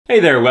Hey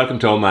there, welcome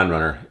to Old Man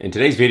Runner. In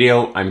today's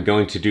video, I'm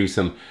going to do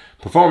some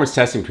performance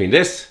testing between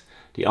this,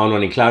 the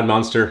On-Running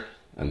Cloudmonster,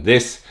 and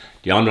this,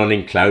 the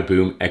On-Running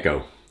Cloudboom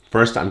Echo.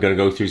 First, I'm going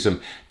to go through some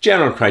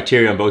general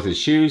criteria on both of the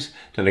shoes,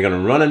 then I'm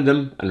going to run in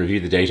them and review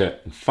the data,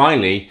 and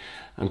finally,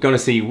 I'm going to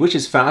see which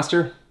is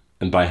faster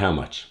and by how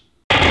much.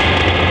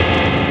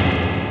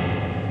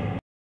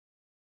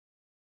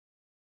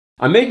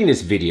 I'm making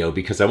this video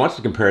because I wanted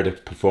to compare the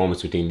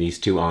performance between these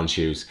two On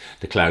shoes,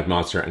 the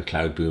Cloudmonster and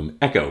Cloudboom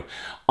Echo.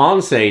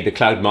 On say the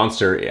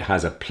Cloudmonster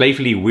has a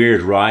playfully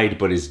weird ride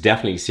but is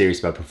definitely serious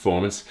about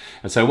performance,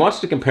 and so I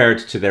wanted to compare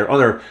it to their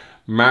other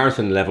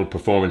marathon level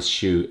performance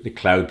shoe, the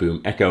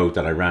Cloudboom Echo,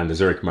 that I ran the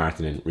Zurich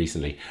Marathon in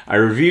recently. I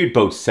reviewed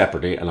both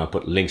separately and I'll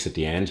put links at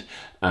the end,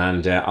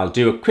 and I'll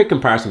do a quick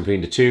comparison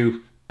between the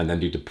two and then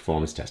do the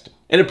performance testing.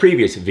 In a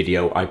previous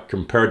video, I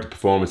compared the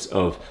performance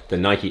of the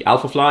Nike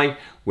Alpha Fly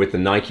with the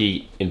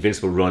Nike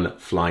Invincible Run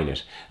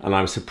Flyknit, and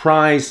I was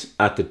surprised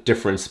at the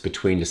difference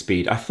between the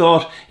speed. I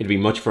thought it'd be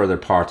much further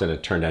apart than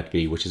it turned out to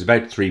be, which is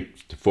about 3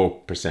 to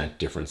 4%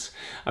 difference.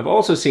 I've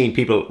also seen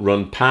people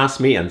run past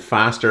me and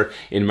faster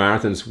in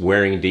marathons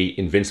wearing the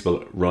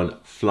Invincible Run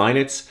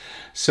Flyknits.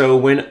 So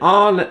when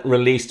On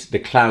released the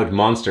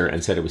Cloudmonster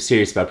and said it was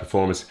serious about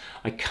performance,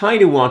 I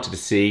kind of wanted to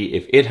see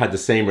if it had the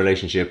same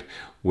relationship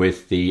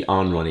with the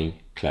On-Running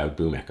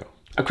Cloudboom Echo.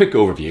 A quick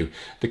overview.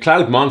 The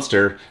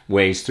Cloudmonster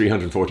weighs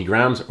 340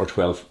 grams or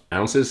 12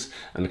 ounces,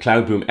 and the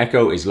Cloudboom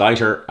Echo is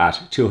lighter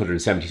at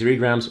 273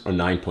 grams or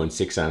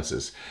 9.6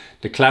 ounces.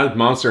 The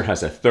Cloudmonster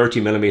has a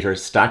 30mm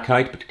stack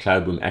height, but the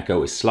Cloudboom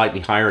Echo is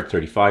slightly higher at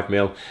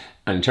 35mm.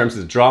 And in terms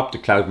of the drop, the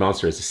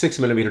Cloudmonster is a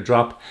 6mm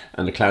drop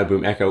and the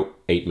Cloudboom Echo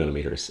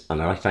 8mm. And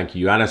I'd like to thank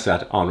Johannes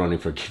at On-Running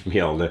for giving me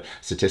all the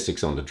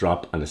statistics on the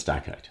drop and the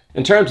stack height.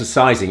 In terms of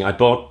sizing, I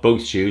bought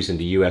both shoes in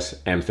the US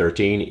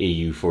M13,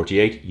 EU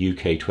 48,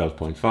 UK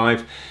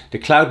 12.5. The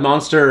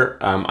Cloudmonster,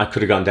 I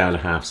could have gone down a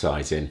half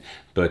size in,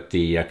 but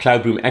the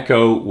Cloudboom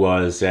Echo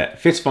was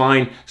fits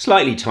fine,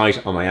 slightly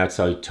tight on my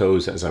outside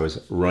toes as I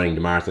was running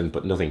the marathon,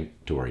 but nothing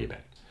to worry about.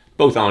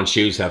 Both On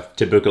shoes have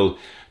typical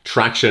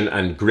traction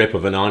and grip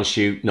of an On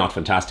shoe, not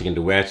fantastic in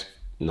the wet,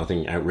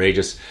 nothing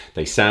outrageous.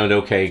 They sound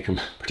okay,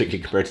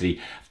 particularly compared to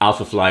the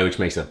Alpha Fly, which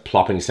makes a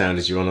plopping sound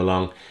as you run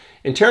along.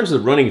 In terms of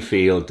the running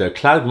feel, the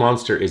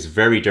Cloudmonster is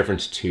very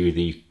different to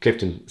the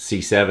Clifton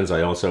C7s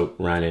I also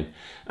ran in,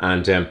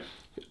 and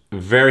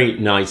very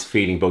nice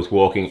feeling both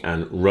walking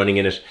and running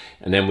in it.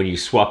 And then when you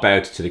swap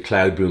out to the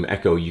Cloudboom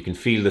Echo, you can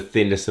feel the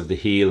thinness of the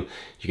heel.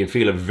 You can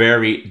feel a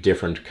very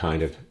different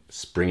kind of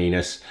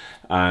springiness.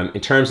 In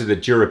terms of the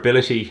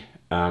durability,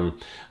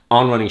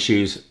 on-running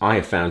shoes I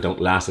have found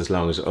don't last as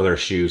long as other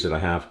shoes that I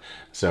have,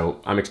 so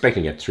I'm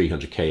expecting to get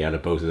 300k out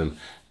of both of them,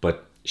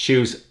 but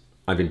shoes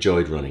I've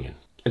enjoyed running in.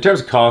 In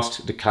terms of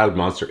cost, the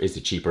Cloudmonster is the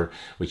cheaper,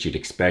 which you'd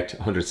expect,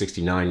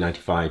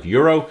 €169.95,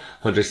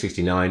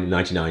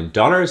 $169.99,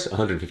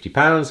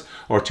 £150,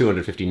 or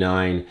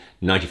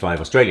 £259.95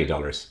 Australian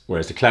dollars,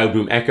 whereas the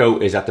Cloudboom Echo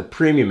is at the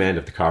premium end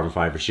of the carbon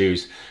fiber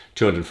shoes,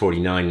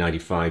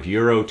 €249.95,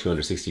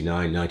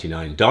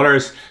 $269.99,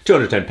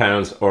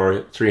 £210,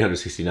 or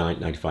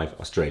 £369.95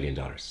 Australian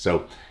dollars.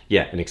 So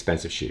yeah, an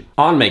expensive shoe.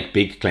 On make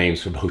big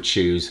claims for both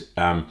shoes.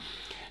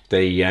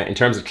 In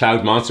terms of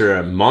Cloudmonster,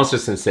 a monster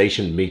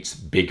sensation meets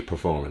big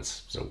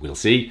performance, so we'll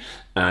see.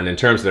 And in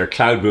terms of their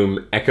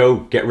Cloudboom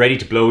Echo, get ready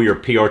to blow your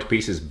PR to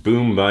pieces,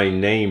 boom by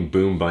name,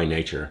 boom by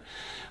nature.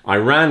 I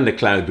ran the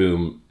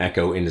Cloudboom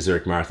Echo in the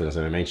Zurich Marathon, as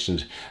I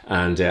mentioned,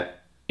 and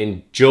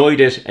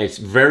enjoyed it. It's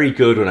very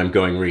good when I'm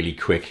going really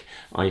quick.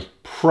 I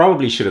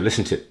probably should have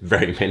listened to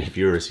very many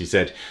viewers who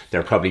said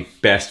they're probably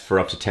best for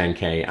up to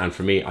 10k, and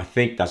for me, I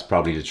think that's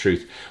probably the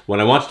truth.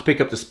 When I wanted to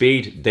pick up the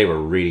speed, they were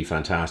really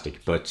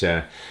fantastic, but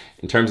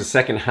in terms of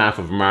second half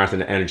of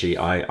marathon energy,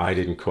 I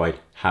didn't quite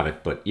have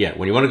it. But yeah,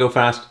 when you want to go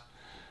fast,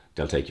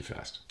 they'll take you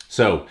fast.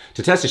 So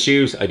to test the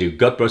shoes, I do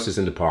gutbusters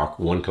in the park,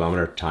 1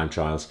 kilometer time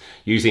trials,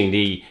 using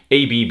the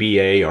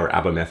ABBA or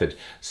ABBA method.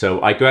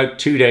 So I go out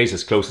 2 days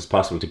as close as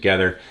possible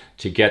together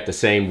to get the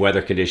same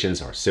weather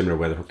conditions or similar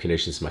weather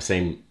conditions, my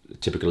same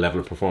typical level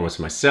of performance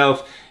for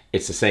myself.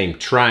 It's the same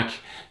track,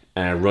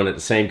 run at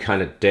the same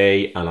kind of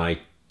day, and I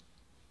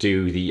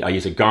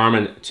use a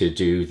Garmin to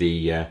do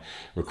the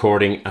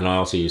recording, and I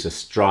also use a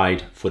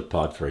Stride foot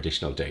pod for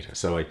additional data.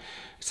 So I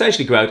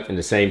essentially go out in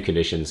the same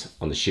conditions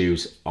on the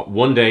shoes.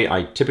 One day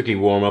I typically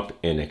warm up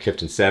in a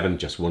Clifton 7,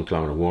 just 1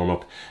 kilometer warm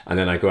up, and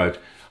then I go out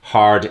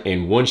hard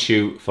in one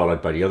shoe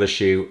followed by the other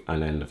shoe,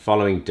 and then the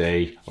following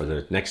day or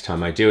the next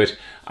time I do it,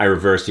 I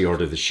reverse the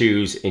order of the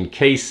shoes in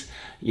case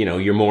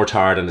you're more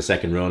tired on the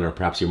second run, or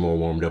perhaps you're more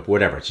warmed up,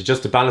 whatever. So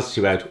just to balance the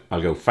two out,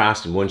 I'll go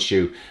fast in one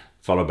shoe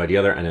followed by the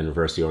other, and then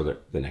reverse the order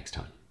the next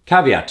time.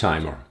 Caveat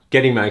time, or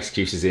getting my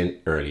excuses in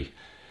early.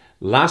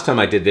 Last time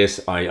I did this,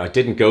 I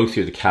didn't go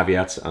through the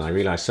caveats, and I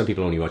realized some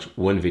people only watch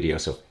one video,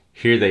 so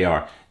here they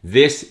are.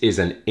 This is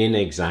an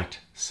inexact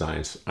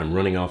science. I'm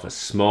running off a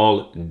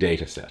small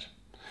data set.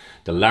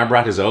 The lab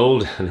rat is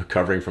old and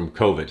recovering from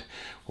COVID.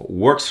 What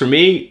works for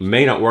me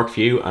may not work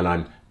for you, and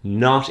I'm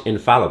not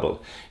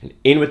infallible. And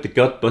in with the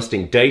gut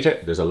busting data,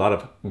 there's a lot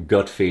of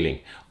gut feeling.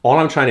 All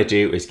I'm trying to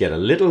do is get a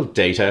little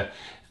data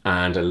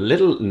and a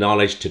little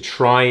knowledge to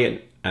try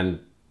and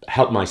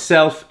help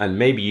myself and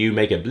maybe you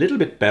make a little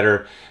bit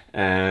better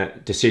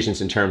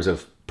decisions in terms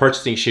of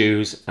purchasing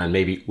shoes and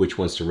maybe which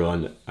ones to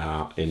run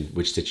in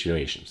which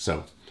situation.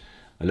 So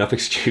enough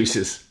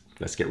excuses,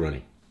 let's get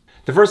running.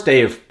 The first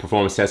day of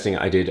performance testing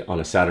I did on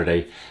a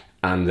Saturday,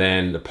 and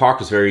then the park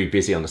was very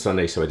busy on the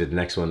Sunday, so I did the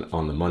next one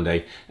on the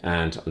Monday.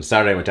 And on the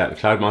Saturday I went out in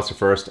the Cloudmonster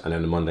first, and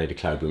then the Monday the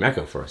Cloudboom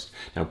Echo first.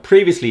 Now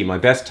previously my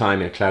best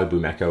time in a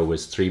Cloudboom Echo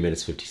was 3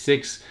 minutes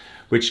 56,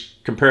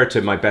 which compared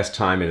to my best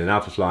time in an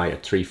Alphafly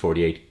at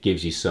 3:48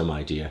 gives you some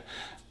idea.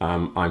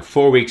 I'm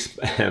 4 weeks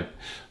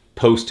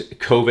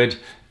post-COVID,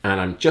 and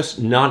I'm just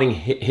not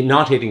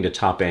hitting the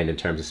top end in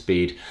terms of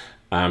speed.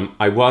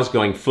 I was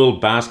going full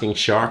basking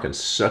shark and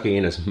sucking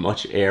in as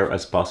much air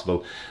as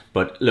possible.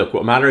 But look,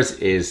 what matters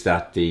is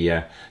that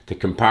the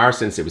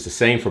comparisons, it was the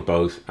same for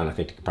both, and I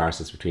think the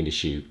comparisons between the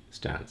shoe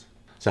stands.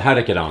 So how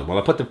did I get on? Well,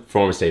 I'll put the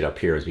performance data up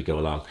here as we go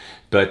along.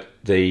 But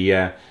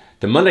the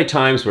Monday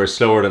times were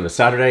slower than the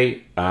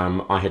Saturday.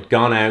 I had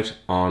gone out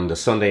on the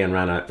Sunday and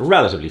ran a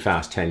relatively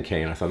fast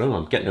 10K, and I thought, oh,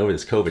 I'm getting over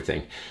this COVID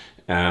thing.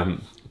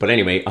 But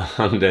anyway,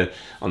 on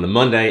the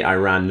Monday, I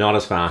ran not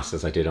as fast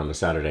as I did on the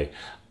Saturday.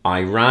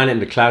 I ran in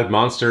the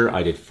Cloudmonster.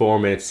 I did 4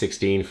 minutes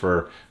 16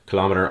 per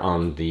kilometer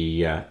on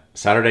the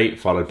Saturday,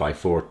 followed by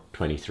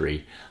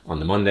 4:23 on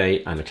the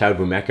Monday, and the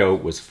Cloudboom Echo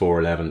was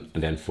 4:11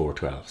 and then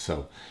 4:12.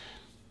 So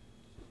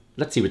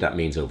let's see what that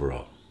means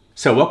overall.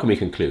 So what can we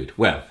conclude?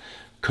 Well,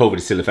 COVID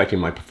is still affecting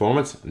my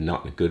performance,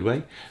 not in a good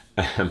way.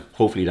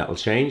 Hopefully that will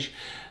change.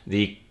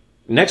 The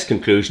next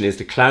conclusion is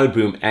the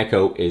Cloudboom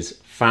Echo is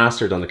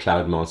faster than the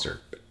Cloudmonster.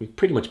 We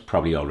pretty much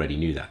probably already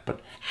knew that, but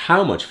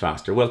how much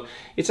faster? Well,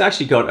 it's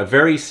actually got a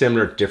very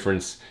similar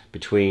difference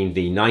between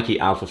the Nike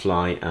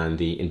Alphafly and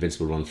the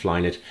Invincible Run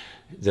Flyknit.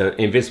 The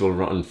Invincible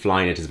Run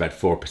Flyknit is about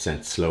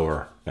 4%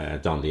 slower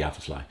than the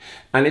Alphafly.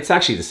 And it's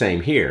actually the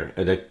same here.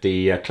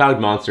 The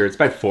Cloudmonster, it's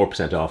about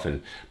 4% off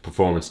in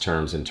performance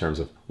terms in terms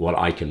of what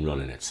I can run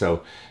in it.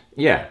 So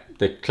yeah,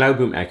 the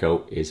Cloudboom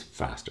Echo is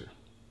faster.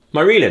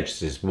 My real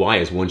interest is why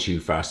is one shoe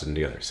faster than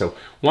the other? So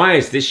why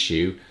is this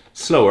shoe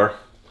slower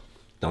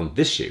than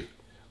this shoe?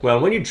 Well,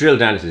 when you drill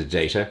down into the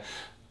data,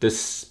 the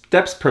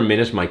steps per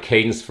minute, my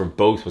cadence for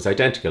both was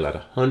identical at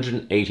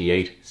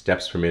 188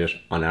 steps per minute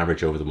on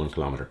average over the 1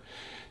 kilometer.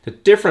 The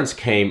difference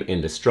came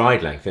in the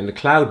stride length. In the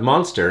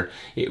Cloudmonster,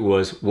 it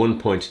was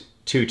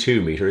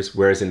 1.22 meters,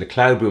 whereas in the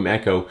Cloudboom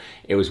Echo,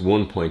 it was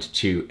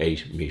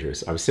 1.28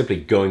 meters. I was simply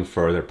going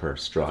further per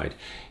stride.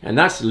 And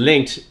that's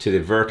linked to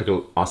the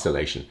vertical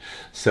oscillation.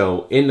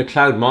 So in the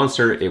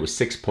Cloudmonster, it was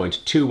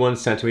 6.21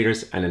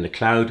 centimeters, and in the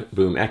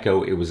Cloudboom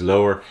Echo, it was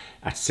lower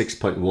at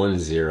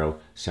 6.10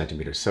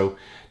 centimeters. So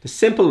the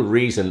simple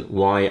reason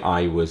why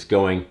I was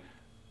going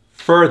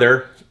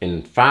further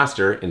and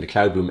faster in the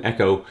Cloudboom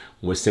Echo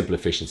was simple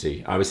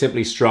efficiency. I was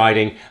simply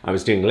striding, I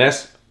was doing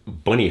less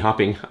bunny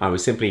hopping, I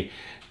was simply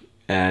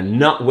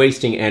not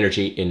wasting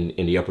energy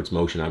in the upwards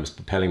motion. I was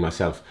propelling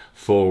myself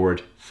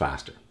forward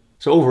faster.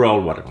 So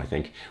overall, what do I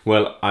think?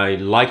 Well, I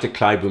like the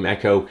Cloudboom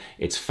Echo.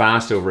 It's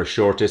fast over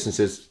short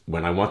distances.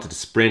 When I wanted to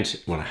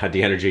sprint, when I had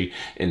the energy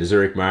in the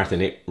Zurich Marathon,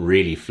 it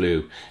really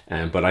flew.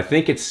 But I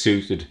think it's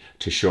suited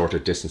to shorter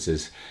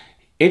distances.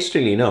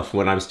 Interestingly enough,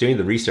 when I was doing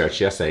the research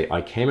yesterday,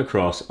 I came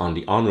across on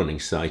the On-Running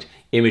site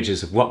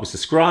images of what was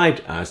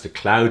described as the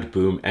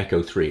Cloudboom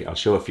Echo 3. I'll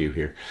show a few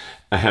here.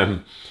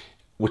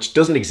 Which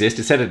doesn't exist.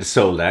 It said it is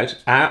sold out.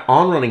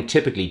 On-Running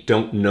typically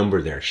don't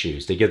number their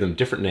shoes. They give them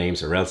different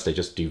names, or else they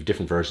just do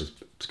different versions.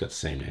 It's got the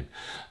same name.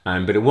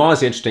 But it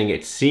was interesting.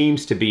 It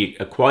seems to be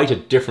quite a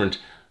different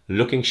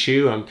looking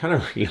shoe. I'm kind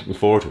of looking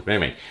forward to it. But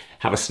anyway,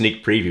 have a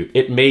sneak preview.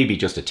 It may be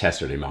just a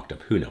tester they mocked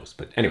up. Who knows?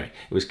 But anyway,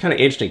 it was kind of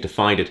interesting to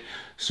find it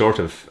sort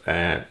of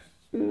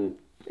in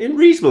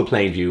reasonable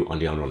plain view on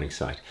the On-Running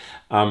site.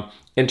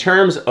 In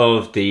terms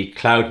of the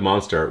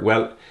Cloudmonster,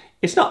 well,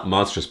 it's not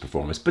monstrous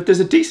performance, but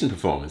there's a decent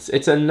performance.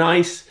 It's a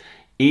nice,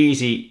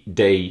 easy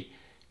day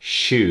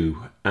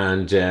shoe.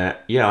 And yeah,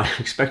 I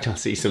expect I'll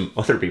see some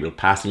other people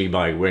passing me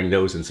by wearing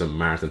those in some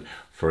marathon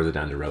further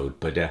down the road.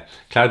 But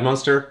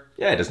Cloudmonster,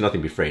 yeah, there's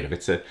nothing to be afraid of.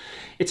 It's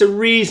a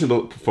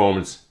reasonable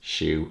performance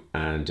shoe,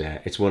 and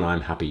it's one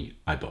I'm happy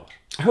I bought.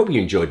 I hope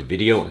you enjoyed the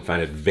video and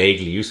found it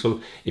vaguely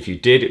useful. If you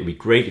did, it would be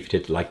great if you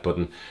hit the like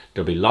button.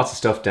 There'll be lots of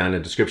stuff down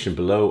in the description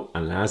below,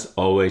 and as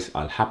always,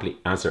 I'll happily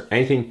answer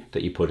anything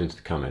that you put into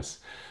the comments.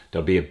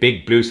 There'll be a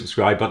big blue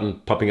subscribe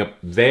button popping up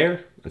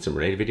there, and some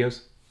related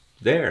videos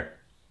there.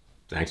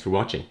 Thanks for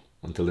watching.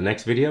 Until the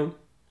next video,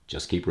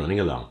 just keep running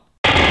along.